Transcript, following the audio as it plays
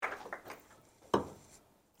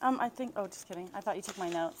Just kidding. I thought you took my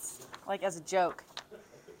notes, like as a joke.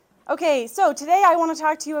 Okay, so today I want to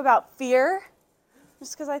talk to you about fear,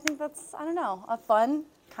 just because I think that's, a fun,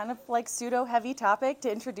 kind of like pseudo-heavy topic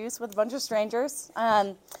to introduce with a bunch of strangers.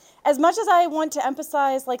 As much as I want to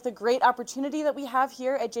emphasize like the great opportunity that we have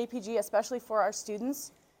here at JPG, especially for our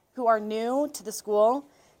students who are new to the school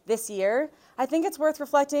this year, I think it's worth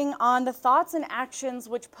reflecting on the thoughts and actions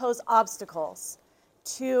which pose obstacles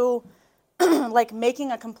to like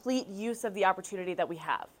making a complete use of the opportunity that we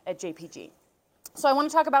have at JPG. So I want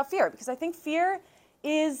to talk about fear because I think fear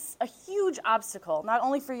is a huge obstacle, not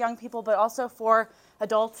only for young people, but also for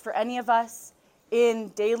adults, for any of us in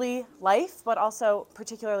daily life, but also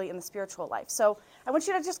particularly in the spiritual life. So I want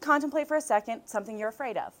you to just contemplate for a second something you're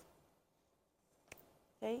afraid of.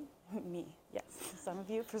 Okay, me, yes. For some of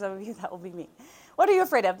you, that will be me. What are you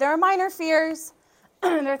afraid of? There are minor fears.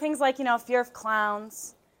 There are things like, fear of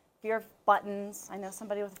clowns, fear of buttons. I know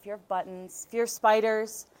somebody with a fear of buttons, fear of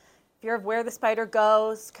spiders, fear of where the spider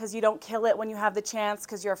goes because you don't kill it when you have the chance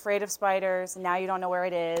because you're afraid of spiders and now you don't know where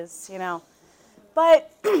it is,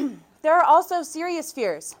 But there are also serious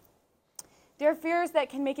fears. There are fears that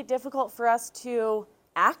can make it difficult for us to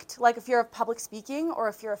act, like a fear of public speaking or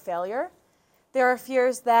a fear of failure. There are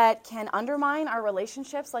fears that can undermine our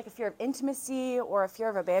relationships, like a fear of intimacy or a fear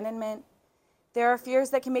of abandonment. There are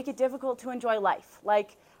fears that can make it difficult to enjoy life,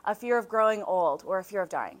 like a fear of growing old or a fear of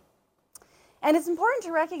dying. And it's important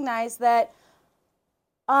to recognize that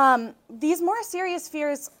these more serious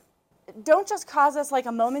fears don't just cause us like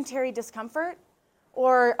a momentary discomfort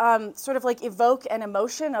or sort of like evoke an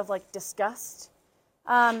emotion of like disgust,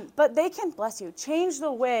 but they can, bless you, change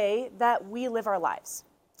the way that we live our lives.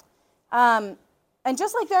 And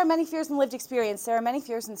just like there are many fears in lived experience, there are many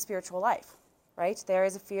fears in spiritual life, right? There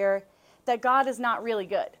is a fear that God is not really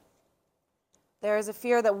good. There is a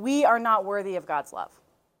fear that we are not worthy of God's love.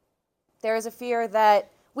 There is a fear that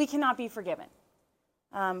we cannot be forgiven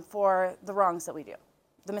for the wrongs that we do,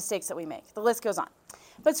 the mistakes that we make. The list goes on.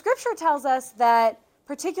 But Scripture tells us that,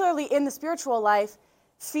 particularly in the spiritual life,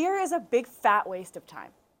 fear is a big fat waste of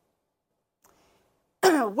time.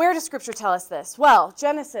 Where does Scripture tell us this? Well,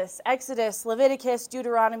 Genesis, Exodus, Leviticus,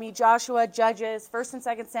 Deuteronomy, Joshua, Judges, 1st and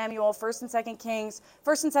 2nd Samuel, 1st and 2nd Kings,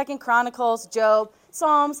 1st and 2nd Chronicles, Job,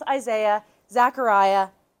 Psalms, Isaiah, Zechariah,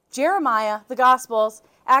 Jeremiah, the Gospels,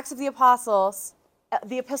 Acts of the Apostles,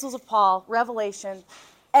 the Epistles of Paul, Revelation.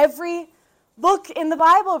 Every book in the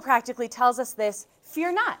Bible practically tells us this: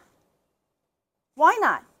 fear not. Why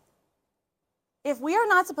not? If we are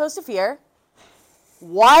not supposed to fear,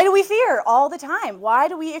 why do we fear all the time? Why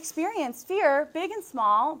do we experience fear, big and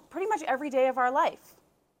small, pretty much every day of our life?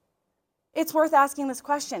 It's worth asking this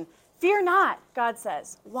question. Fear not, God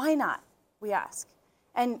says. Why not, we ask.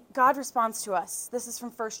 And God responds to us. This is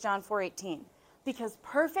from 1 John 4:18. Because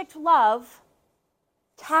perfect love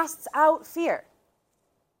casts out fear.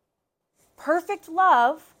 Perfect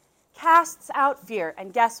love casts out fear.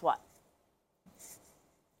 And guess what?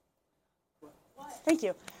 Thank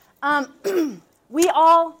you. We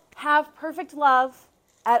all have perfect love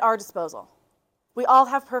at our disposal. We all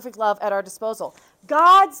have perfect love at our disposal.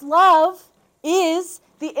 God's love is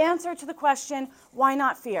the answer to the question, why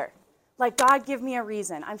not fear? Like, God, give me a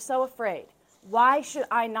reason. I'm so afraid. Why should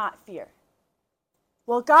I not fear?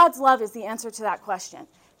 Well, God's love is the answer to that question.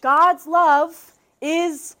 God's love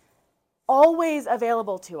is always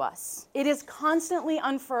available to us. It is constantly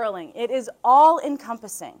unfurling. It is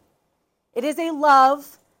all-encompassing. It is a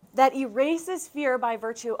love that erases fear by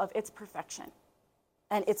virtue of its perfection.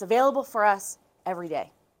 And it's available for us every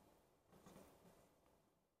day.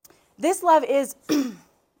 This love is,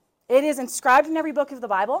 it is inscribed in every book of the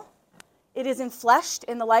Bible. It is enfleshed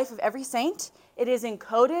in the life of every saint. It is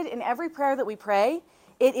encoded in every prayer that we pray.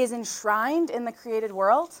 It is enshrined in the created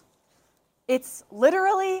world. It's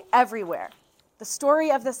literally everywhere. The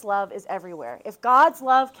story of this love is everywhere. If God's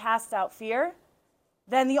love casts out fear,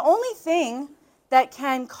 then the only thing that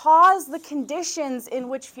can cause the conditions in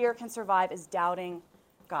which fear can survive is doubting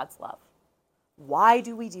God's love. Why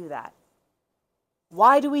do we do that?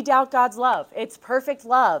 Why do we doubt God's love? It's perfect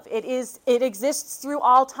love. It exists through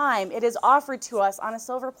all time. It is offered to us on a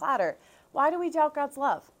silver platter. Why do we doubt God's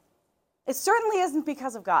love? It certainly isn't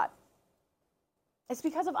because of God. It's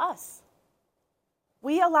because of us.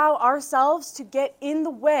 We allow ourselves to get in the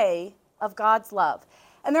way of God's love.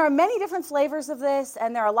 And there are many different flavors of this,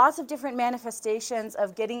 and there are lots of different manifestations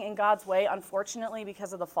of getting in God's way, unfortunately,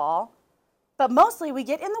 because of the fall. But mostly we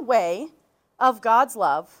get in the way of God's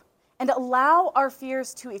love and allow our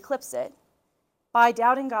fears to eclipse it by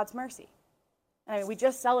doubting God's mercy. I mean, we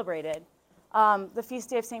just celebrated the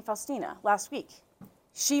feast day of St. Faustina last week.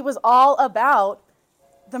 She was all about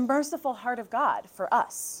the merciful heart of God for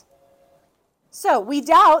us. So we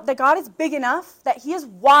doubt that God is big enough, that he is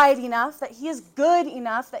wide enough, that he is good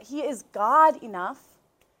enough, that he is God enough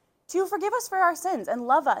to forgive us for our sins and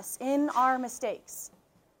love us in our mistakes,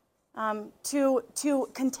 to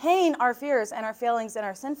contain our fears and our failings and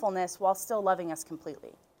our sinfulness while still loving us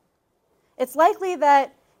completely. It's likely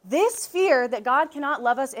that this fear that God cannot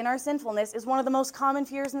love us in our sinfulness is one of the most common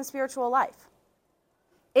fears in the spiritual life.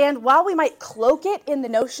 And while we might cloak it in the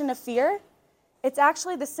notion of fear, it's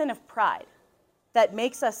actually the sin of pride that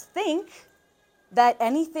makes us think that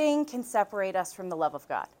anything can separate us from the love of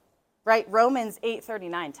God. Right? Romans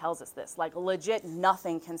 8:39 tells us this, like legit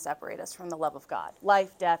nothing can separate us from the love of God.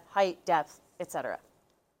 Life, death, height, depth, etc.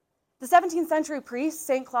 The 17th century priest,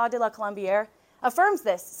 Saint Claude de la Colombière, affirms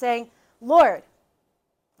this, saying, Lord,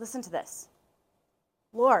 listen to this.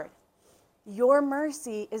 Lord, your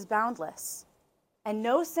mercy is boundless, and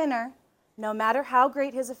no sinner, no matter how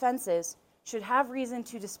great his offenses, should have reason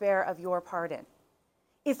to despair of your pardon.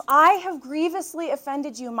 If I have grievously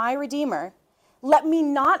offended you, my Redeemer, let me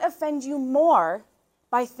not offend you more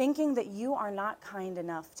by thinking that you are not kind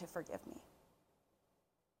enough to forgive me.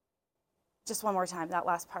 Just one more time, that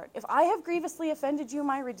last part. If I have grievously offended you,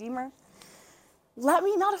 my Redeemer, let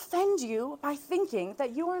me not offend you by thinking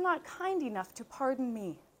that you are not kind enough to pardon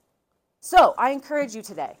me. So I encourage you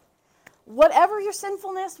today, whatever your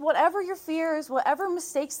sinfulness, whatever your fears, whatever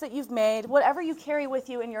mistakes that you've made, whatever you carry with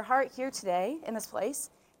you in your heart here today in this place,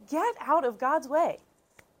 get out of God's way.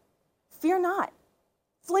 Fear not.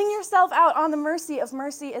 Fling yourself out on the mercy of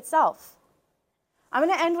mercy itself. I'm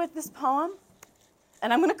going to end with this poem,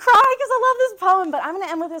 and I'm going to cry because I love this poem, but I'm going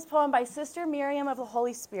to end with this poem by Sister Miriam of the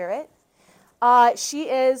Holy Spirit. She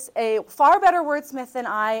is a far better wordsmith than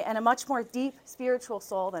I and a much more deep spiritual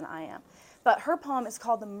soul than I am. But her poem is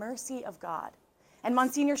called The Mercy of God. And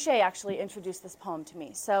Monsignor Shea actually introduced this poem to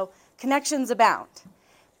me, so connections abound.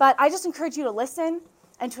 But I just encourage you to listen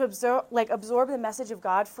and to absorb the message of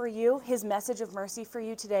God for you, his message of mercy for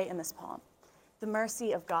you today in this poem, The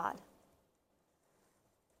Mercy of God.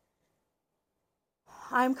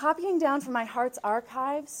 I'm copying down from my heart's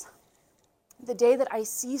archives the day that I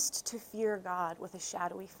ceased to fear God with a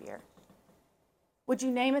shadowy fear. Would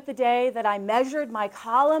you name it the day that I measured my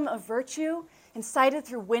column of virtue and sighted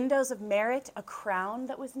through windows of merit a crown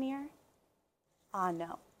that was near? Ah,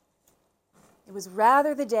 no. It was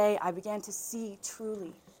rather the day I began to see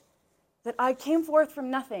truly that I came forth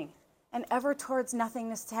from nothing and ever towards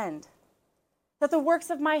nothingness tend, that the works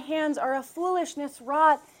of my hands are a foolishness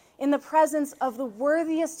wrought in the presence of the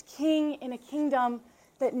worthiest king in a kingdom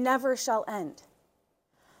that never shall end.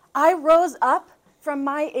 I rose up from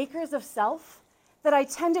my acres of self that I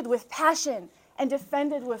tended with passion and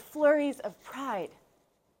defended with flurries of pride.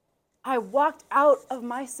 I walked out of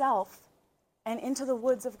myself and into the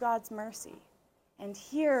woods of God's mercy, and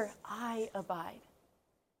here I abide.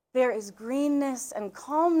 There is greenness and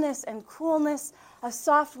calmness and coolness, a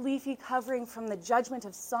soft leafy covering from the judgment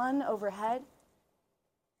of sun overhead,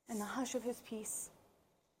 and the hush of his peace,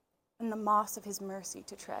 and the moss of his mercy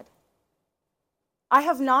to tread. I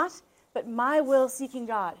have not but my will seeking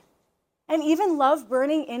God, and even love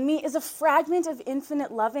burning in me is a fragment of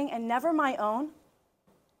infinite loving and never my own,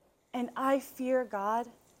 and I fear God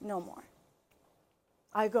no more.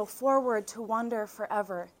 I go forward to wander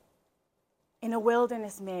forever in a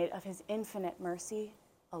wilderness made of his infinite mercy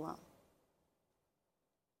alone.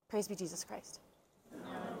 Praise be Jesus Christ.